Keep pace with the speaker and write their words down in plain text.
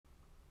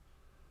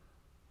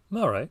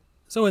All right.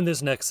 So in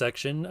this next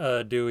section,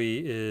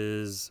 Dewey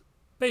is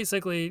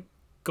basically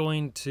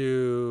going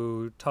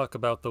to talk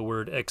about the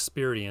word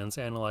experience,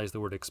 analyze the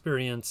word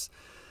experience.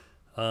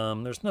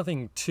 There's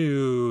nothing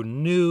too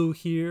new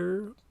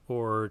here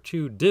or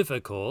too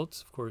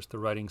difficult. Of course, the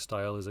writing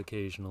style is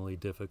occasionally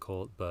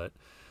difficult, but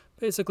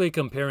basically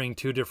comparing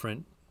two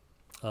different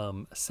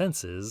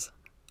senses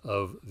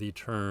of the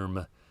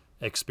term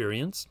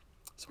experience.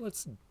 So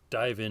let's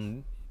dive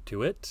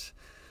into it.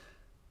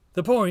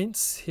 The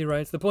points, he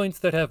writes, the points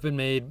that have been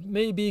made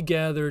may be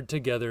gathered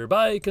together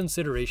by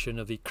consideration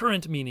of the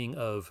current meaning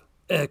of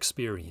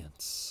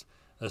experience,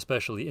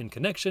 especially in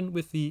connection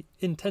with the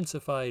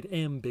intensified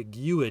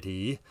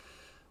ambiguity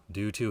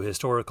due to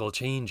historical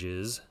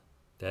changes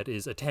that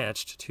is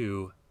attached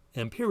to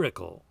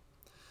empirical.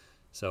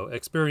 So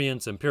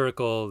experience,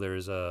 empirical,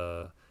 there's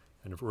a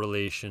kind of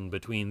relation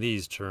between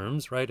these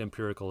terms, right?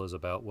 Empirical is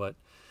about what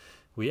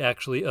we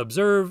actually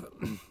observe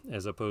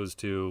as opposed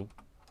to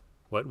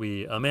what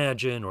we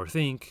imagine or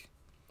think.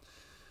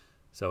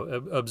 So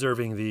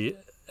observing the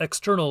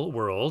external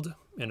world,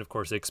 and of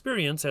course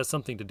experience has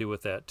something to do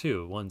with that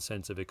too, one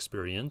sense of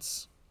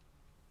experience.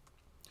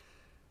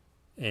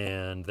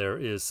 And there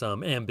is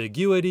some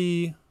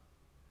ambiguity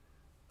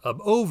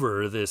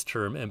over this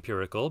term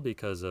empirical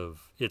because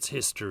of its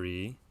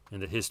history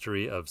and the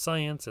history of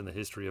science and the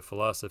history of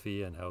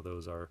philosophy and how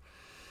those are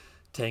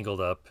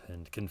tangled up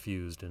and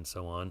confused and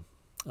so on.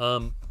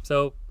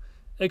 So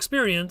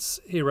experience,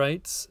 he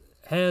writes,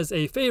 has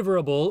a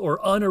favorable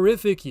or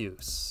honorific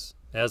use,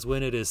 as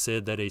when it is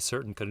said that a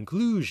certain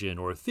conclusion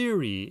or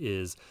theory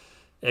is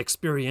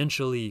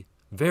experientially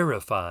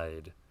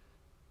verified,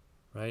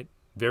 right?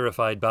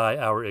 Verified by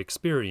our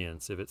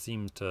experience, if it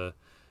seems to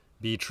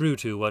be true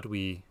to what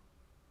we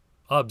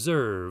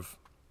observe.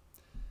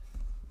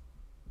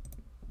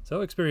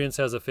 So experience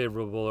has a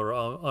favorable or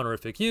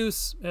honorific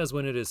use, as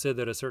when it is said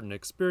that a certain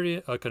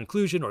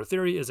conclusion or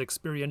theory is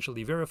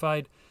experientially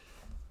verified,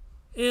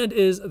 and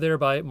is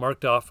thereby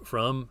marked off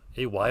from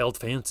a wild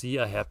fancy,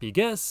 a happy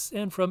guess,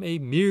 and from a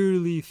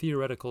merely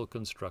theoretical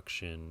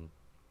construction.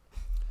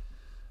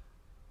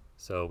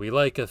 So we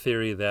like a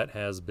theory that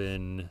has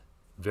been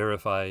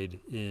verified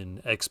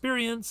in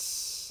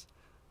experience,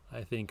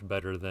 I think,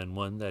 better than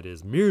one that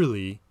is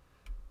merely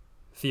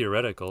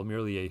theoretical,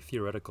 merely a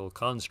theoretical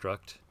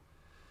construct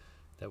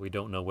that we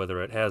don't know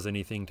whether it has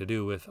anything to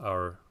do with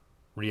our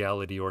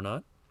reality or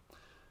not.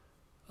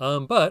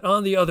 But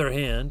on the other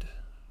hand,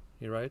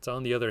 he writes,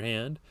 on the other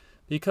hand,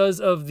 because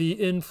of the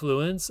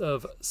influence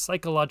of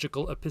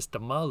psychological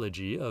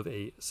epistemology of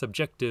a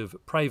subjective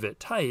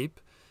private type,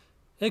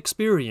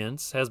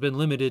 experience has been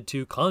limited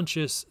to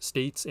conscious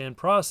states and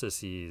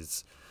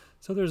processes.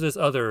 So there's this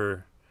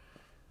other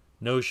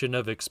notion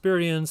of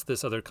experience,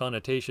 this other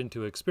connotation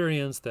to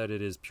experience, that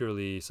it is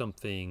purely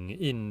something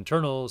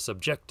internal,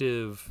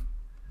 subjective,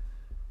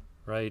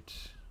 right?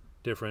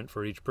 Different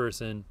for each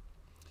person.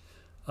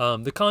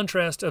 The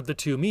contrast of the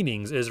two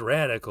meanings is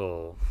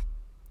radical.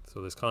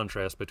 So this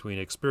contrast between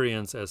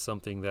experience as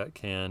something that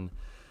can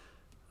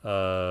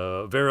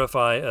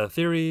verify a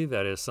theory,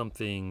 that is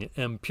something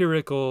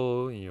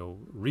empirical,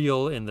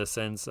 real in the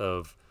sense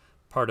of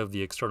part of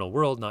the external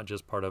world, not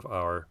just part of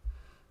our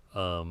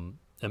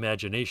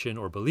imagination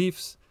or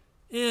beliefs,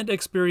 and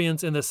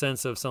experience in the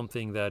sense of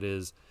something that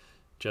is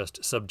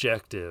just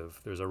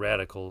subjective. There's a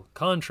radical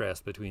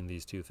contrast between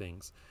these two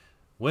things.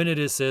 When it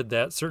is said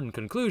that certain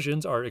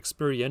conclusions are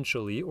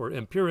experientially or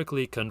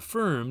empirically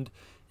confirmed,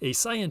 a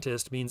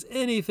scientist means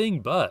anything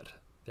but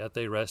that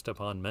they rest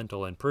upon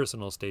mental and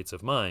personal states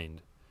of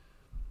mind.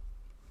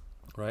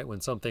 Right?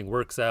 When something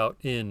works out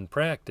in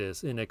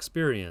practice, in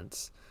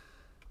experience,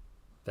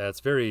 that's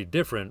very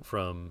different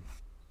from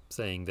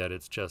saying that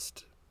it's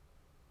just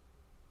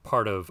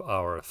part of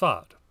our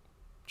thought,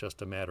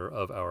 just a matter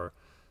of our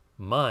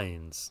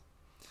minds.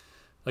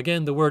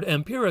 Again, the word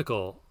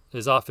empirical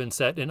is often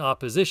set in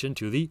opposition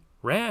to the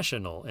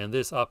rational, and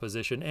this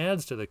opposition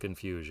adds to the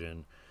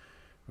confusion.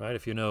 Right?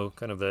 If you know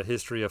kind of the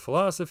history of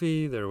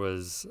philosophy, there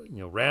was,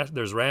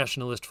 there's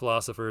rationalist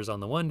philosophers on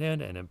the one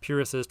hand and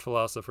empiricist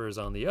philosophers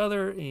on the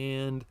other,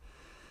 and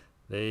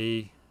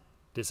they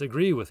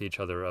disagree with each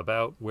other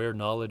about where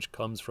knowledge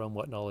comes from,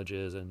 what knowledge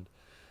is, and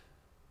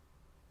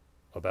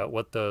about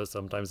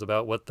sometimes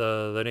about what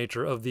the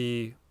nature of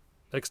the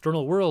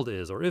external world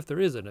is, or if there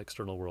is an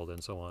external world,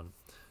 and so on.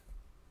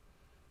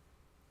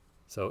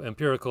 So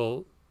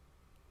empirical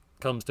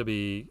comes to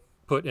be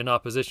put in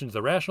opposition to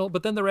the rational,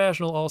 but then the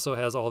rational also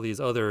has all these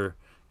other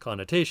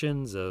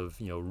connotations of,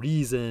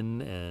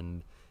 reason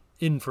and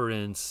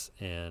inference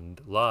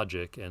and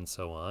logic and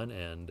so on.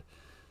 And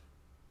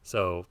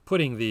so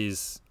putting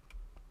these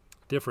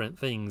different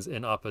things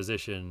in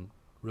opposition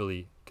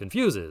really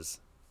confuses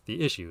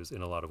the issues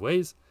in a lot of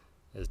ways,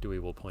 as Dewey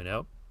will point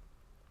out.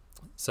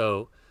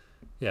 So,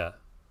 yeah,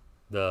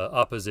 the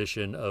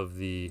opposition of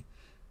the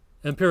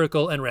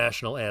empirical and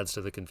rational adds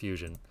to the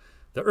confusion.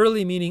 The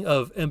early meaning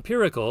of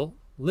empirical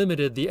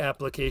limited the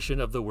application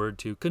of the word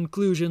to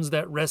conclusions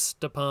that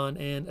rest upon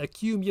an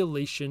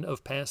accumulation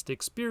of past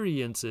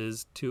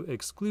experiences to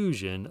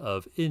exclusion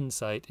of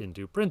insight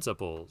into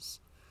principles.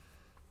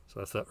 So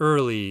that's the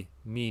early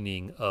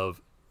meaning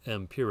of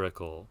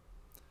empirical.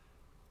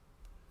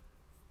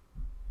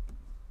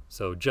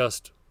 So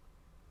just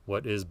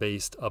what is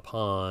based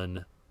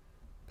upon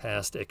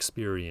past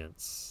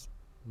experience,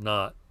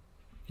 not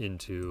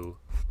into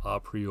a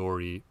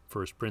priori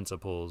first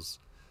principles,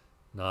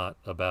 not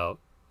about,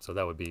 so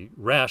that would be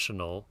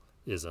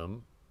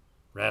rationalism,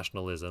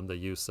 the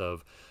use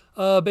of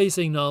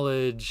basing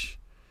knowledge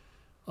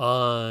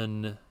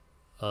on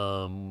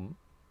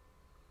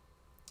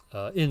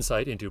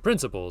insight into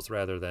principles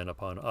rather than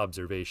upon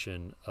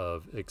observation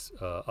of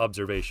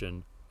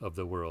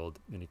the world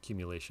and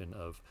accumulation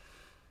of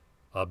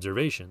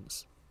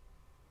observations.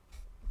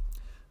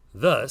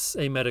 Thus,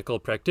 a medical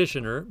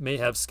practitioner may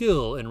have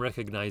skill in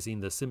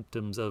recognizing the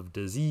symptoms of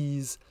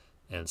disease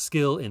and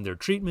skill in their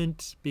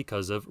treatment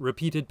because of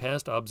repeated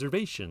past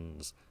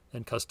observations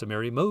and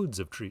customary modes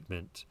of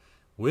treatment,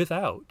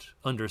 without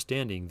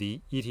understanding the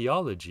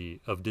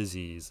etiology of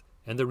disease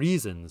and the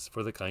reasons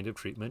for the kind of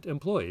treatment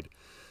employed.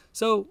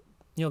 So,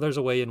 there's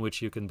a way in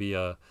which you can be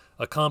a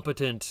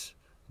competent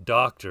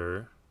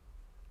doctor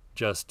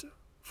just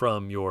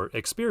from your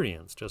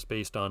experience, just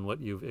based on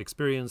what you've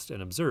experienced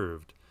and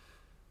observed,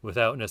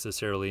 without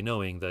necessarily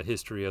knowing the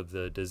history of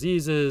the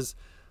diseases,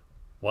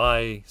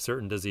 why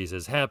certain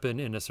diseases happen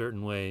in a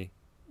certain way,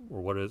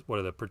 or what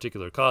are the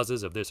particular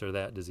causes of this or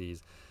that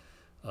disease.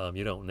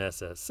 You don't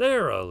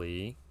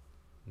necessarily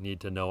need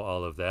to know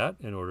all of that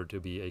in order to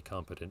be a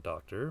competent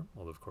doctor.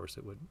 Well, of course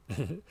it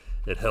would.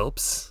 It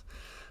helps.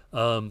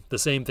 The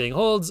same thing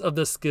holds of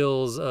the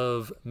skills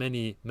of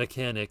many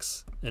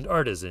mechanics and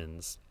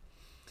artisans.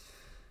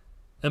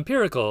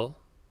 Empirical,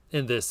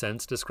 in this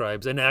sense,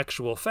 describes an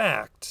actual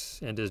fact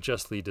and is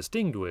justly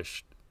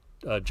distinguished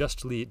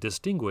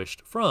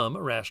from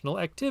rational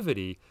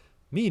activity,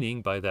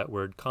 meaning by that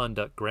word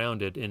conduct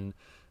grounded in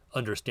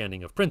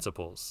understanding of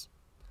principles.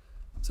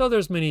 So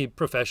there's many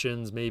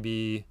professions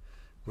maybe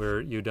where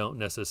you don't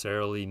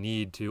necessarily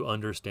need to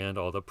understand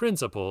all the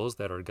principles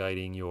that are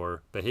guiding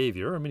your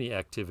behavior, or many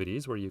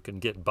activities where you can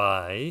get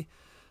by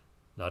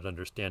not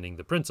understanding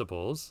the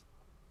principles,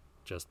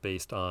 just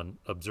based on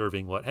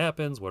observing what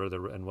happens,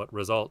 and what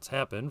results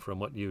happen from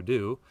what you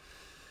do.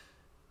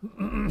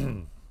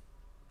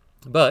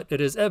 But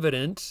it is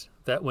evident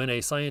that when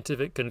a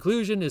scientific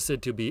conclusion is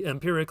said to be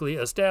empirically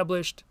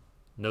established,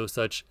 no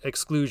such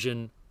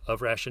exclusion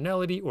of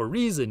rationality or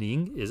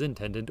reasoning is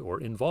intended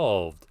or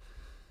involved.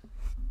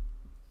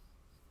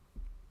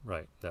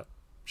 Right, that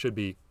should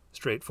be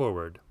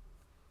straightforward.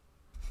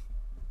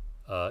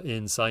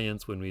 In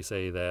science, when we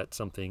say that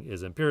something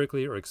is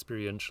empirically or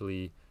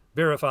experientially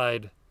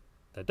verified,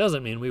 that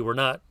doesn't mean we were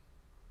not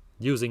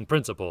using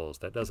principles.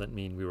 That doesn't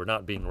mean we were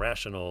not being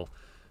rational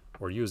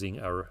or using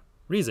our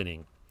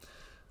reasoning.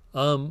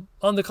 On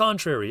the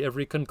contrary,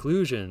 every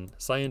conclusion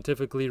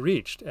scientifically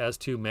reached as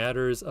to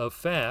matters of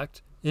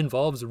fact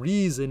involves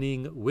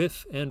reasoning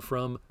with and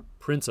from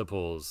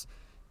principles,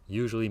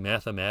 usually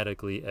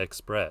mathematically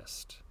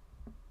expressed.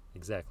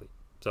 Exactly.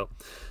 So,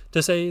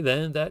 to say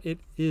then that it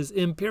is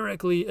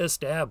empirically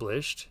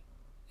established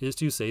is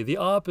to say the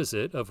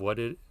opposite of what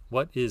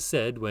is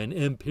said when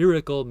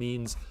empirical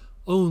means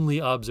only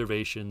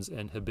observations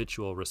and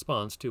habitual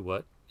response to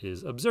what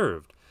is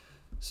observed.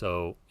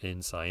 So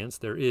in science,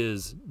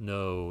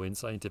 in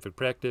scientific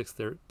practice,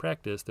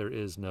 there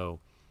is no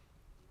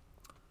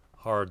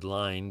hard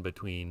line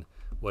between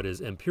what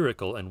is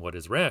empirical and what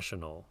is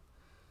rational.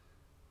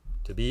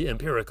 To be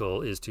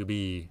empirical is to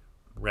be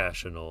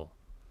rational,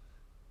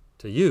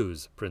 to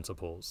use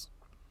principles.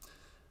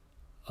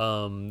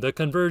 The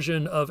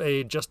conversion of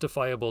a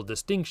justifiable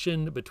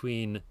distinction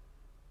between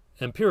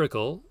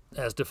empirical,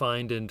 as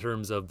defined in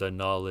terms of the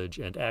knowledge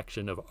and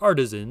action of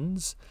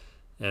artisans,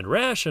 and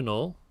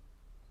rational,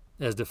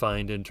 as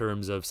defined in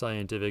terms of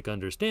scientific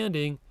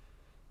understanding,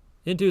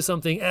 into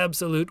something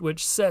absolute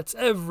which sets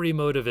every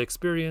mode of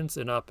experience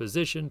in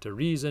opposition to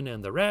reason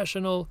and the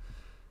rational,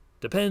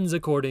 depends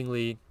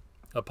accordingly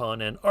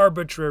upon an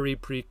arbitrary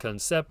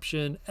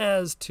preconception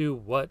as to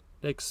what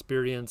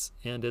experience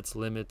and its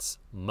limits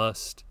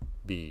must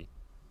be.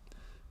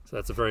 So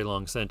that's a very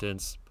long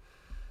sentence.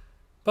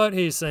 But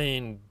he's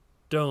saying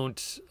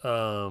don't,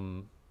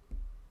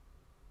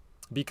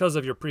 because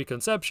of your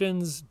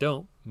preconceptions,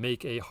 don't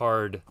make a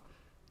hard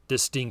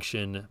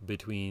distinction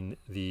between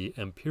the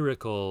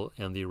empirical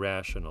and the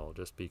rational,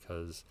 just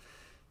because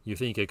you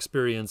think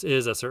experience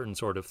is a certain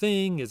sort of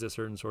thing, is a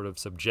certain sort of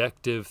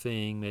subjective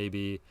thing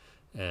maybe,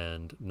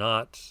 and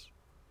not,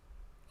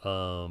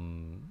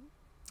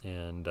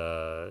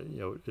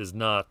 is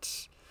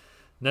not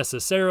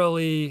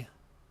necessarily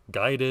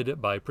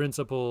guided by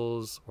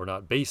principles or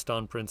not based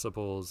on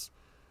principles.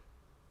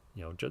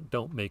 Just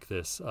don't make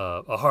this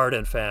a hard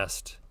and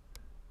fast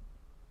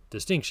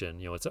distinction.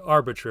 It's an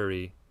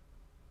arbitrary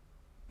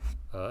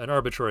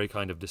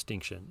kind of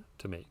distinction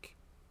to make.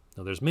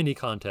 Now, there's many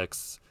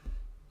contexts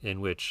in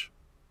which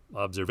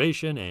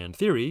observation and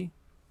theory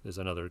is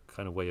another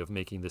kind of way of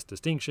making this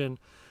distinction.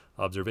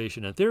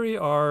 Observation and theory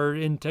are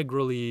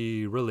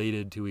integrally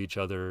related to each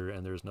other,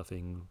 and there's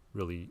nothing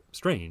really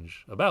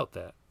strange about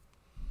that.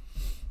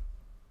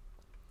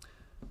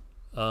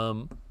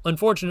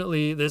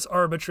 Unfortunately, this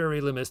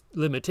arbitrary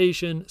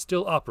limitation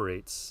still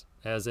operates,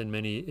 as in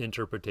many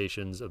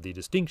interpretations of the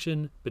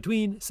distinction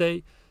between,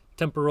 say,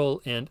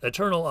 temporal and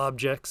eternal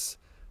objects,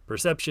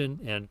 perception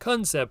and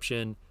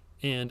conception,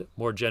 and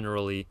more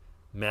generally,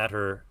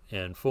 matter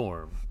and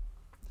form.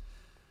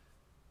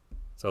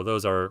 So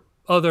those are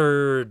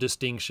other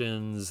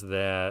distinctions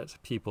that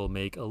people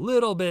make a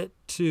little bit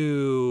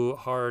too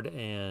hard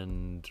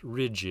and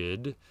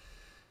rigid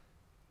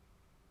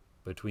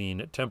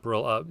between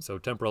temporal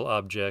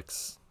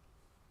objects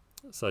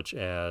such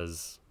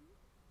as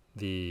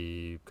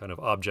the kind of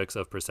objects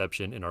of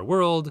perception in our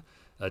world,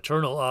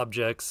 eternal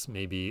objects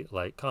maybe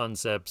like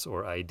concepts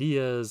or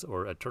ideas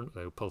or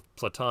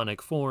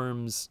platonic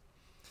forms.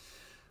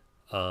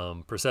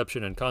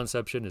 Perception and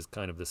conception is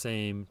kind of the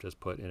same, just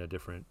put in a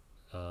different,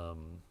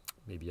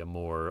 maybe a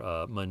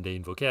more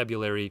mundane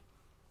vocabulary.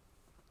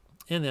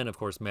 And then, of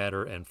course,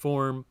 matter and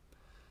form.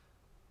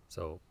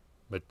 So,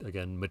 but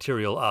again,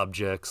 material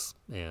objects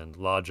and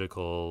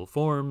logical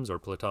forms or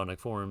platonic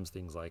forms,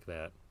 things like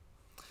that.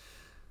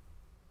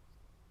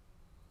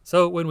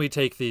 So when we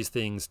take these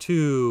things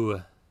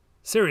too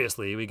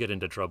seriously, we get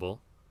into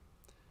trouble,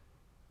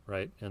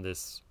 right? And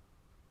this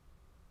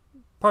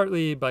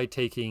partly by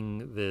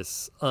taking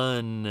this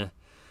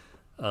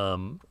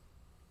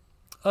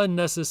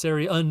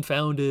unnecessary,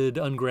 unfounded,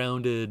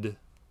 ungrounded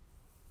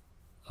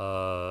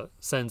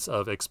sense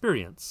of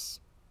experience.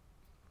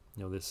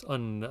 You know, this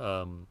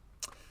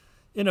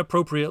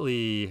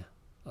inappropriately,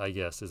 I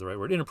guess is the right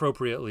word,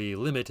 inappropriately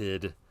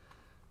limited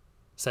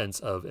sense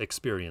of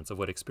experience, of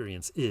what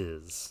experience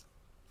is.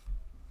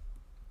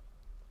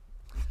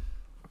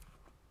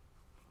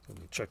 Let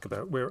me check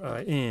about where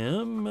I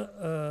am.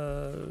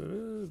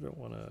 Don't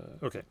want to.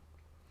 Okay.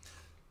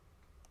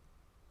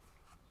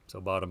 So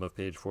bottom of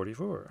page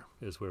 44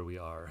 is where we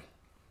are.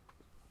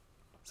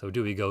 So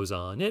Dewey goes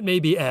on. It may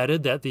be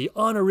added that the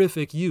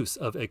honorific use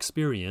of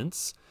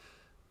experience,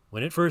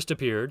 when it first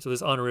appeared, so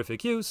this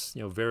honorific use,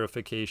 you know,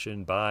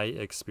 verification by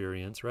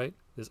experience, right?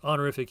 This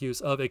honorific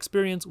use of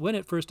experience, when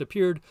it first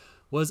appeared,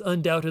 was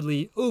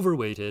undoubtedly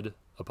overweighted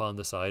upon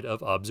the side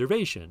of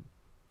observation,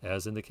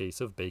 as in the case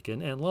of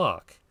Bacon and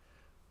Locke.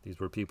 These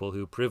were people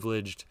who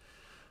privileged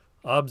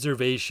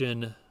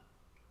observation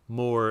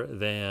more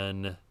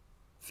than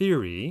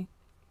theory,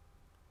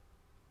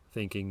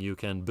 thinking you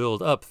can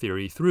build up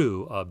theory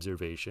through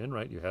observation,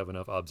 right? You have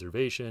enough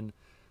observation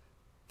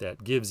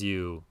that gives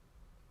you,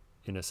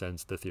 in a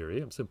sense, the theory.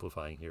 I'm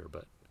simplifying here,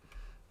 but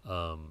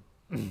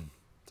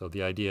so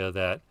the idea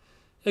that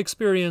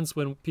experience,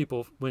 when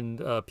people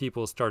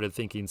started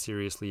thinking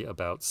seriously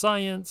about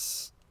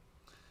science,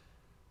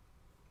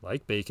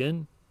 like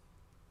Bacon,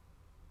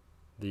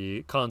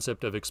 the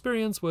concept of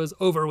experience was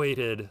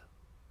overweighted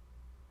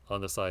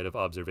on the side of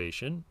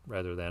observation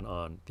rather than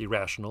on the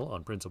rational,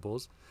 on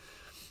principles.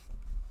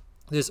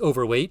 This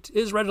overweight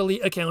is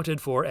readily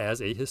accounted for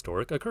as a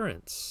historic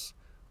occurrence,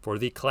 for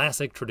the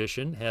classic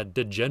tradition had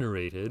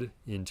degenerated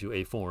into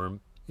a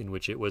form in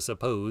which it was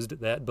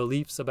supposed that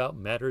beliefs about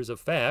matters of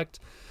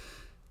fact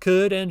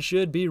could and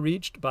should be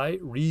reached by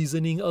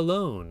reasoning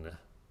alone,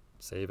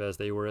 save as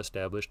they were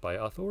established by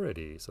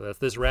authority. So that's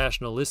this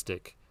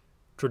rationalistic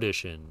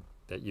tradition,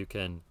 that you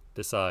can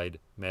decide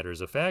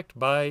matters of fact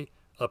by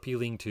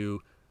appealing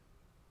to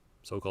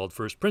so-called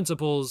first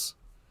principles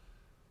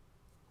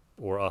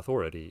or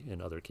authority in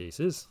other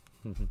cases.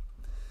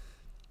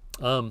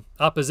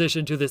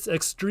 Opposition to this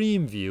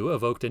extreme view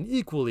evoked an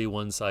equally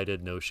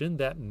one-sided notion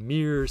that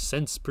mere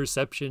sense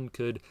perception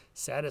could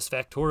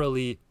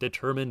satisfactorily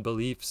determine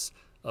beliefs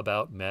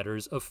about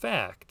matters of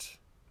fact.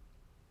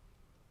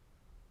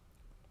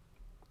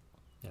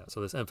 Yeah,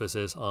 so this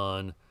emphasis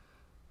on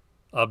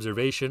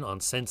observation, on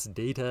sense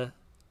data,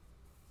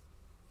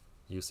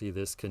 you see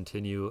this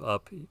continue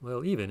up,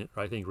 well, even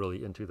I think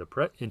really into the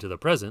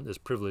present. This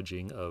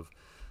privileging of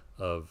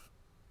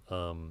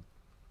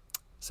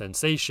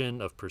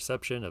sensation, of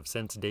perception, of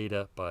sense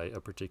data by a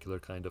particular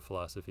kind of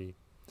philosophy.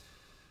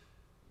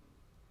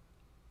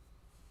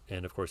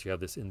 And of course, you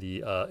have this in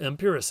the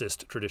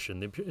empiricist tradition,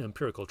 the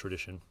empirical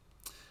tradition.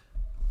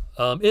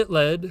 It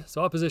led,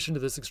 so opposition to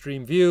this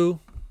extreme view,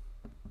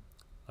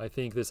 I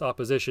think this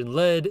opposition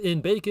led in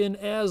Bacon,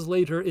 as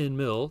later in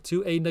Mill,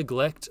 to a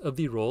neglect of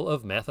the role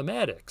of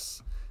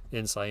mathematics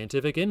in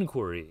scientific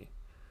inquiry,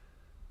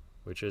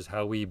 which is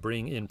how we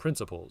bring in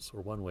principles,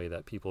 or one way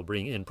that people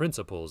bring in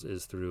principles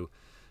is through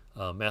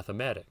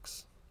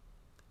mathematics.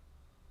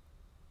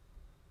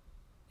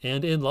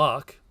 And in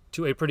Locke,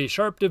 to a pretty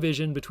sharp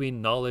division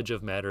between knowledge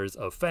of matters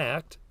of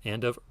fact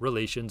and of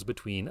relations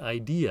between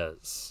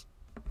ideas.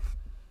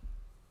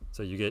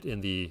 So you get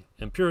in the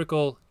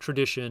empirical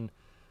tradition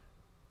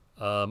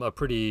a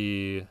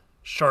pretty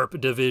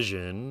sharp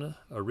division,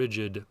 a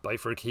rigid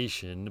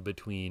bifurcation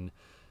between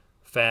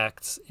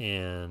facts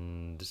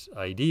and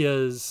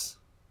ideas.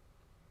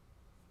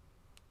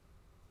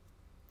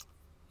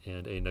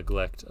 and a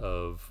neglect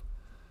of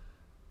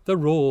the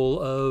role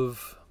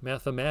of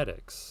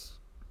mathematics.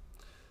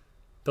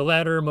 The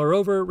latter,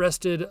 moreover,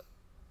 rested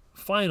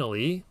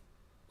finally,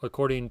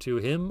 according to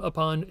him,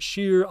 upon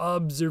sheer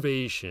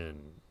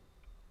observation.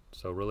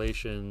 So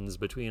relations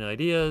between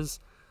ideas,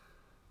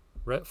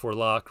 for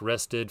Locke,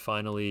 rested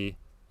finally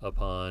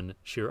upon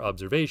sheer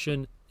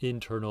observation,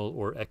 internal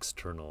or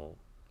external.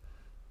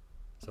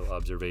 So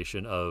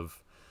observation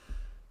of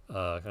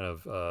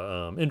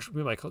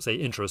we might say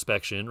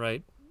introspection,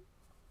 right?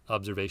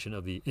 Observation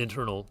of the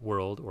internal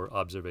world or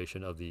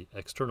observation of the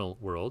external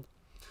world.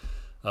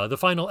 The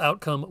final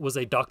outcome was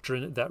a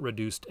doctrine that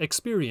reduced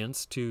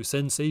experience to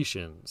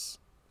sensations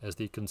as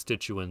the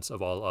constituents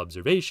of all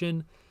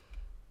observation,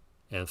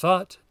 and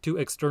thought to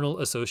external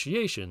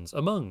associations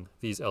among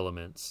these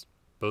elements,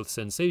 both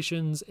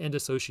sensations and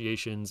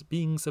associations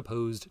being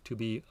supposed to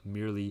be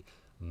merely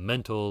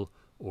mental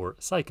or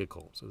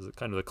psychical. So this is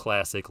kind of the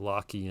classic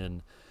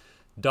Lockean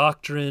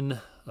doctrine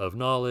of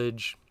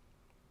knowledge,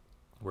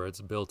 where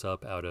it's built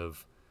up out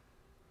of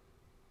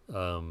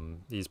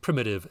these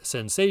primitive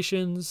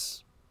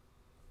sensations,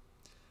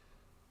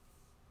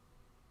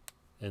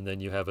 and then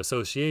you have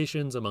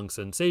associations among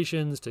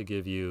sensations to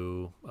give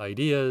you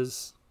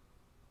ideas.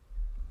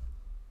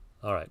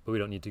 All right, but we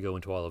don't need to go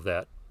into all of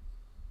that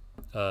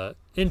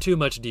in too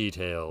much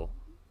detail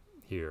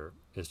here.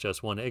 It's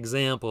just one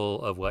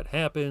example of what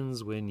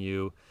happens when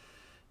you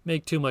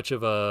make too much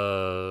of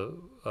a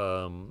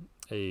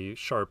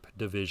sharp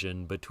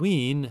division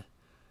between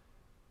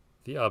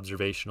the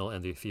observational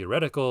and the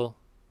theoretical,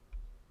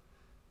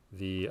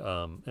 the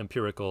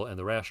empirical and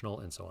the rational,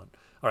 and so on.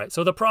 All right,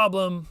 so the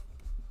problem,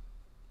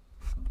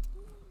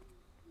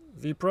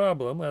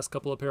 last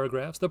couple of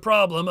paragraphs, the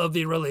problem of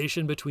the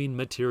relation between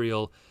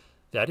material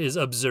that is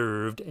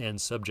observed and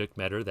subject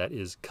matter that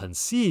is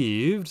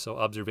conceived. So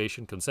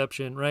observation,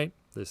 conception, right?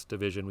 This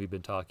division we've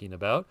been talking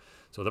about.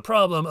 So the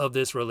problem of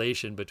this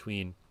relation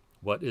between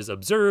what is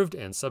observed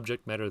and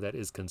subject matter that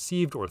is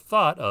conceived or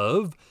thought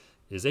of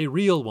is a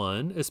real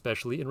one,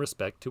 especially in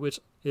respect to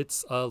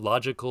its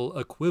logical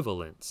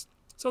equivalence.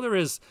 So there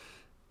is,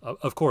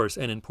 of course,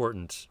 an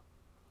important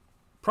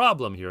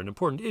problem here, an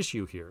important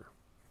issue here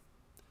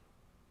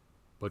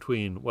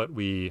between what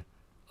we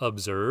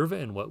observe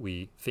and what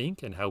we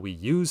think and how we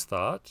use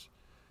thought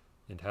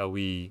and how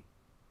we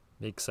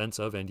make sense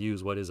of and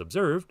use what is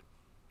observed.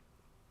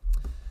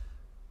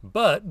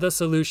 But the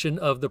solution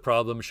of the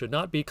problem should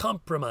not be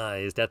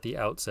compromised at the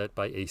outset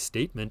by a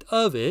statement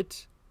of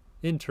it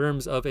in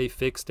terms of a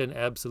fixed and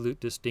absolute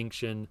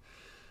distinction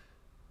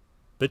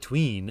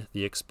between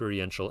the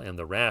experiential and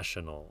the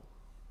rational.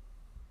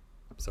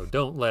 So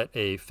don't let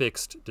a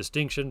fixed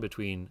distinction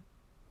between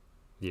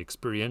the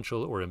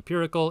experiential or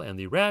empirical and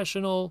the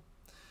rational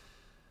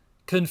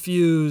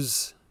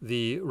confuse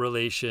the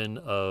relation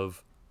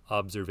of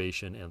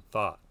observation and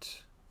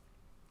thought.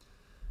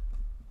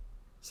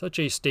 Such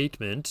a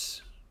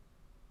statement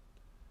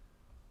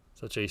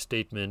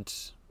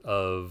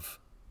of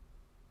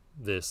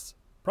this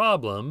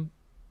problem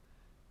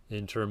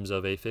in terms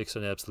of a fixed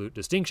and absolute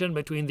distinction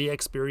between the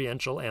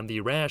experiential and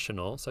the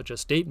rational, such a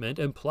statement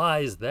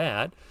implies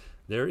that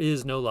there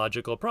is no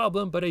logical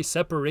problem, but a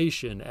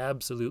separation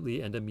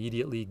absolutely and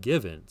immediately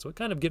given. So it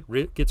kind of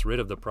gets rid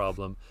of the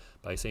problem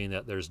by saying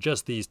that there's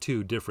just these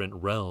two different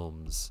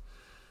realms.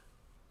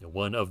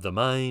 One of the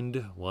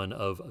mind, one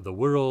of the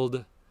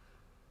world,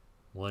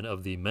 one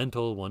of the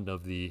mental, one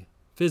of the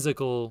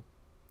physical,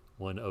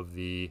 one of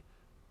the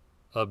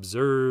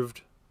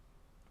observed,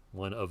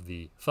 one of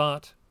the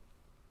thought.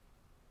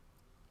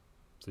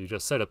 So you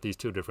just set up these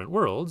two different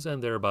worlds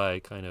and thereby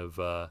kind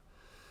of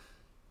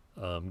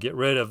get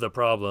rid of the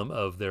problem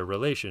of their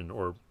relation,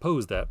 or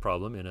pose that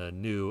problem in a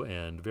new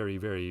and very,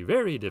 very,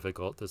 very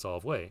difficult to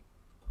solve way.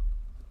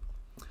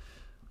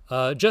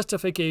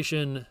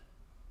 Justification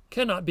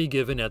cannot be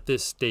given at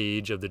this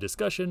stage of the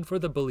discussion for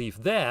the belief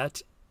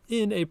that,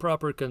 in a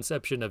proper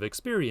conception of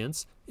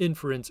experience,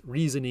 inference,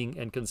 reasoning,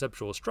 and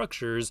conceptual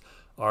structures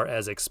are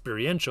as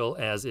experiential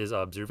as is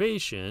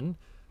observation.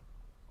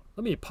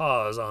 Let me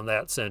pause on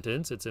that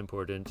sentence. It's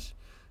important,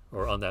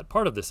 or on that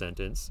part of the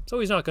sentence. So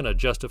he's not going to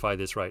justify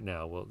this right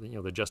now. Well,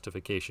 the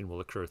justification will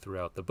occur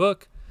throughout the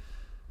book.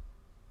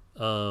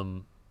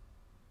 But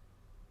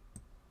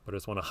I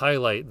just want to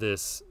highlight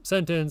this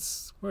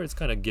sentence where it's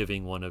kind of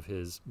giving one of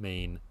his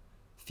main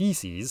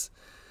theses.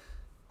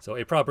 So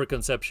in a proper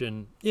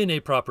conception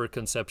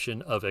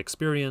of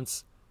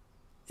experience,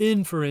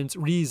 inference,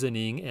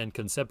 reasoning, and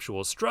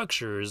conceptual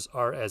structures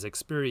are as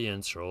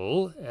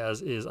experiential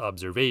as is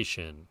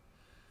observation.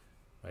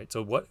 Right?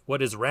 So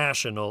what is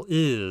rational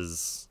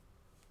is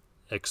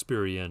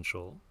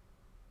experiential.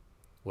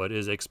 What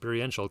is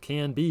experiential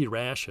can be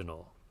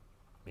rational.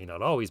 May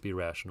not always be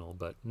rational,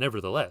 but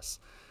nevertheless,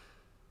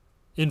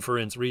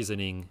 inference,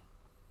 reasoning,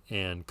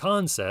 and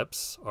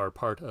concepts are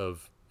part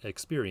of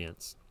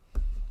experience.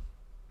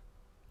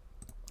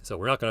 So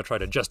we're not going to try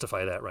to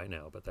justify that right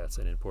now, but that's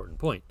an important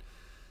point.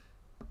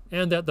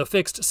 And that the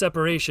fixed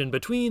separation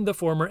between the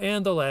former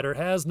and the latter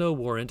has no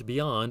warrant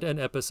beyond an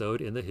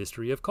episode in the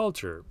history of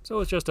culture. So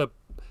it's just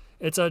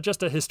It's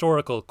just a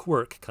historical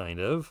quirk, kind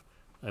of.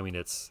 I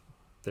mean,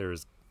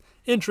 there's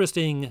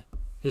interesting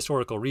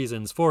historical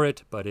reasons for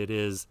it, but it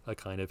is a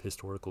kind of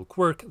historical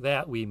quirk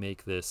that we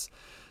make this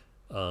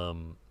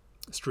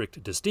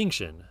strict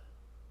distinction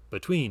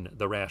between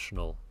the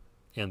rational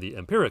and the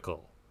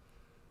empirical.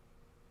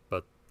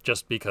 But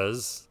just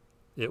because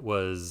it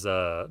was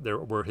there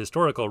were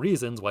historical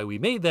reasons why we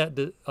made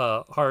that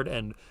hard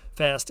and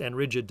fast and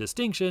rigid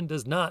distinction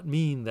does not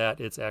mean that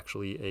it's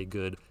actually a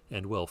good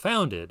and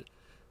well-founded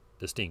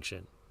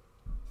distinction.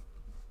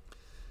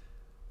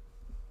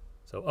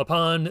 So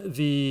upon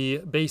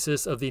the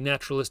basis of the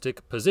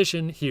naturalistic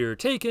position here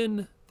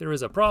taken, there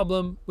is a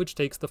problem which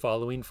takes the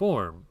following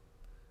form.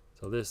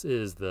 So this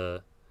is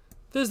the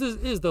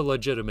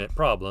legitimate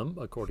problem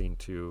according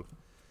to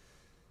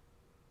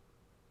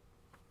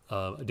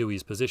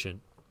Dewey's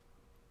position.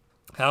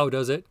 How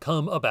does it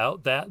come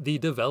about that the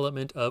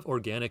development of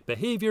organic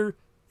behavior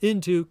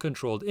into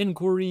controlled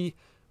inquiry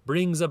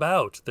brings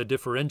about the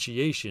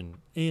differentiation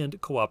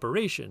and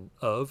cooperation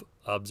of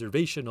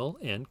observational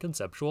and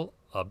conceptual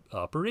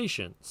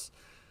operations?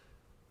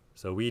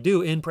 So we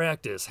do in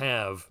practice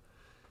have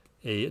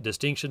a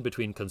distinction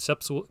between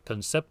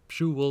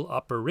conceptual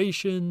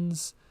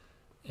operations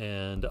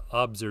and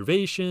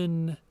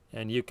observation,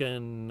 and you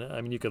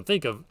can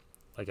think of,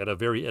 like, at a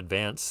very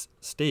advanced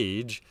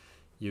stage,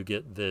 you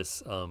get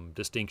this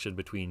distinction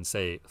between,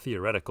 say,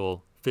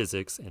 theoretical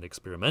physics and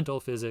experimental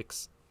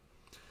physics,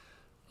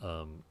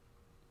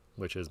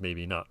 which is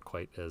maybe not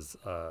quite as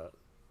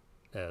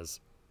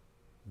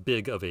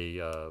big of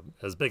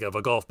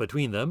a gulf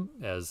between them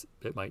as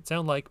it might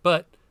sound like,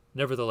 but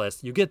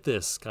nevertheless, you get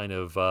this kind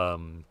of what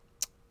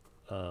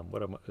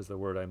is the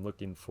word I'm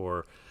looking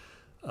for?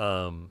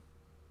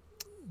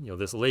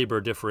 This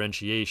labor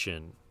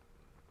differentiation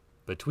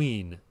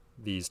between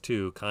these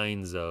two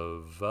kinds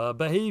of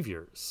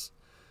behaviors,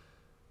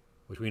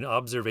 between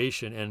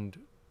observation and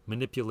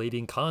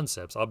manipulating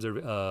concepts,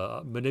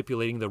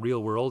 manipulating the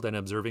real world and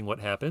observing what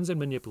happens, and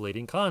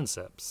manipulating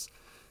concepts.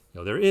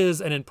 There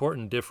is an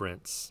important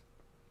difference.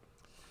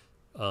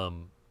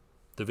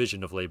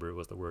 Division of labor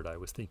was the word I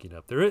was thinking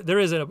of. There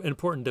is an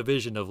important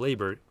division of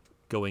labor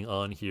going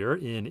on here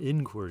in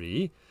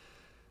inquiry.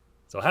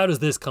 So how does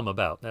this come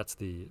about? That's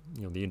the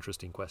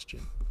interesting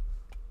question.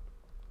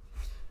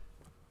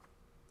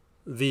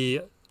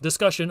 The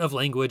discussion of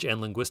language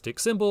and linguistic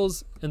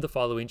symbols in the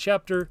following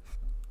chapter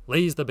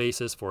lays the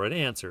basis for an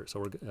answer. So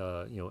we're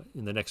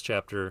in the next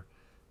chapter,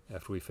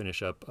 after we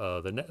finish up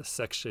the next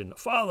section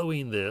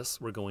following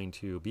this, we're going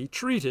to be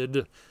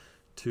treated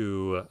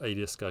to a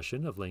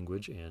discussion of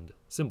language and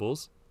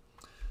symbols,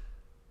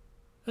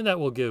 and that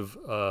will give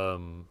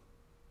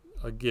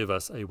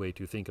us a way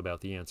to think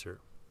about the answer.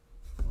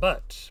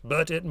 But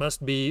it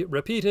must be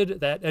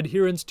repeated that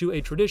adherence to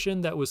a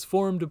tradition that was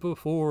formed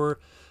before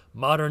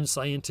modern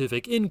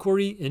scientific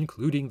inquiry,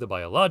 including the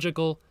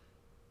biological,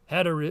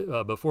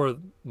 before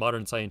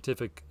modern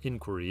scientific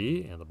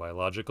inquiry and the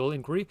biological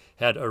inquiry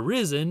had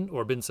arisen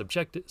or been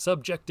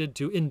subjected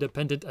to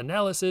independent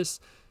analysis,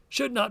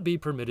 should not be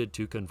permitted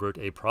to convert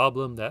a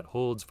problem that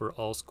holds for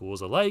all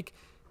schools alike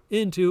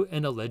into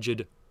an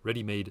alleged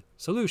ready-made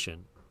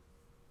solution.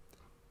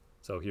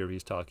 So here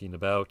he's talking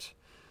about,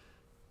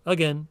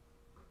 again,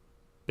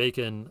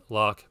 Bacon,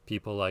 Locke,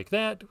 people like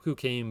that who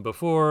came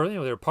before.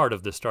 They're part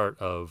of the start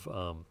of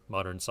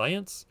modern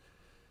science.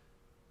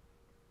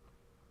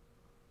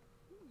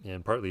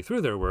 And partly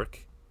through their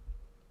work,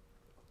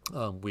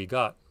 we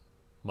got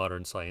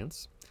modern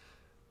science.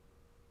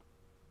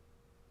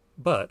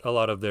 But a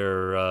lot of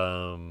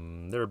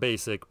their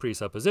basic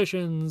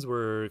presuppositions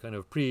were kind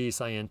of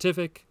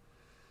pre-scientific,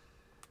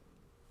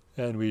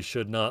 and we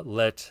should not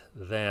let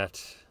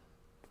that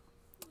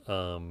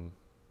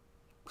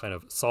kind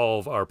of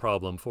solve our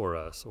problem for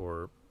us,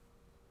 or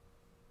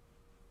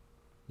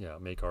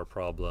make our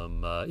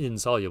problem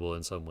insoluble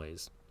in some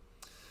ways.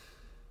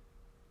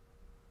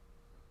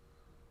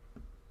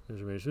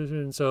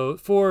 So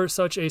for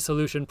such a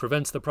solution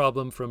prevents the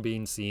problem from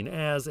being seen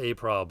as a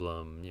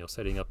problem,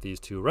 setting up these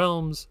two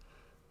realms,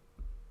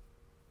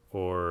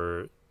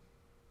 or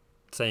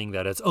saying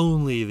that it's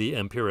only the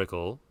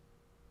empirical,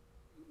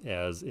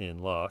 as in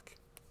Locke,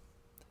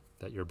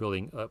 that you're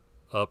building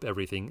up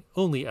everything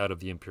only out of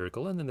the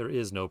empirical, and then there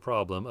is no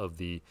problem of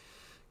the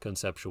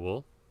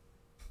conceptual.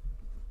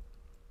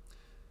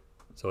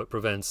 So it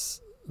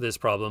prevents this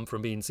problem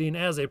from being seen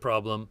as a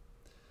problem,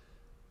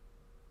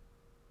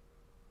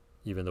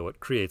 even though it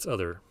creates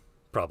other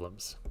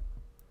problems.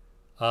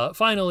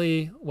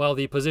 Finally, while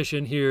the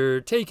position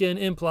here taken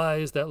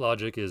implies that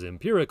logic is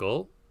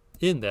empirical,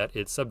 in that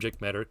its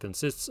subject matter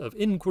consists of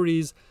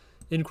inquiries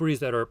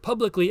that are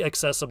publicly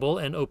accessible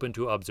and open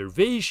to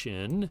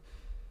observation,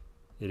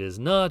 it is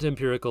not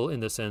empirical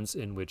in the sense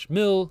in which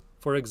Mill,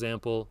 for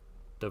example,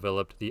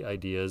 developed the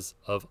ideas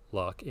of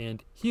Locke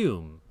and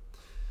Hume.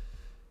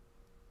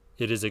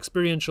 It is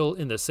experiential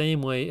in the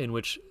same way in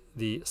which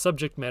the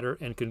subject matter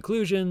and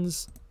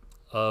conclusions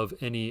of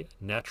any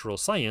natural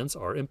science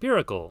are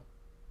empirical.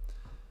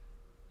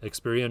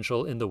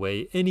 Experiential in the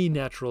way any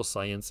natural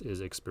science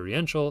is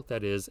experiential,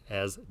 that is,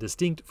 as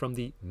distinct from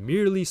the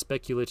merely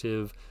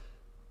speculative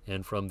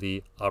and from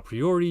the a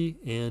priori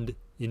and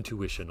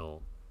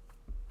intuitional.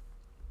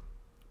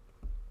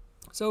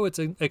 So it's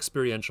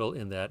experiential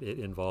in that it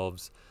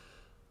involves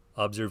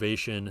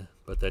observation,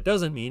 but that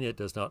doesn't mean it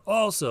does not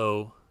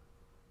also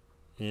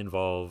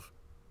involve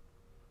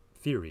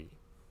theory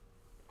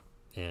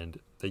and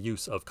the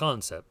use of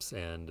concepts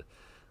and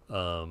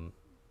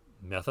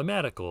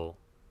mathematical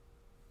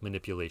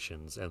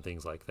manipulations and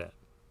things like that.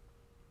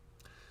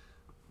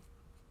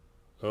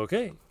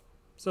 Okay,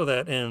 so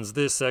that ends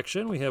this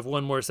section. We have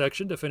one more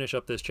section to finish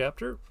up this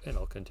chapter, and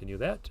I'll continue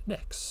that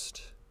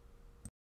next.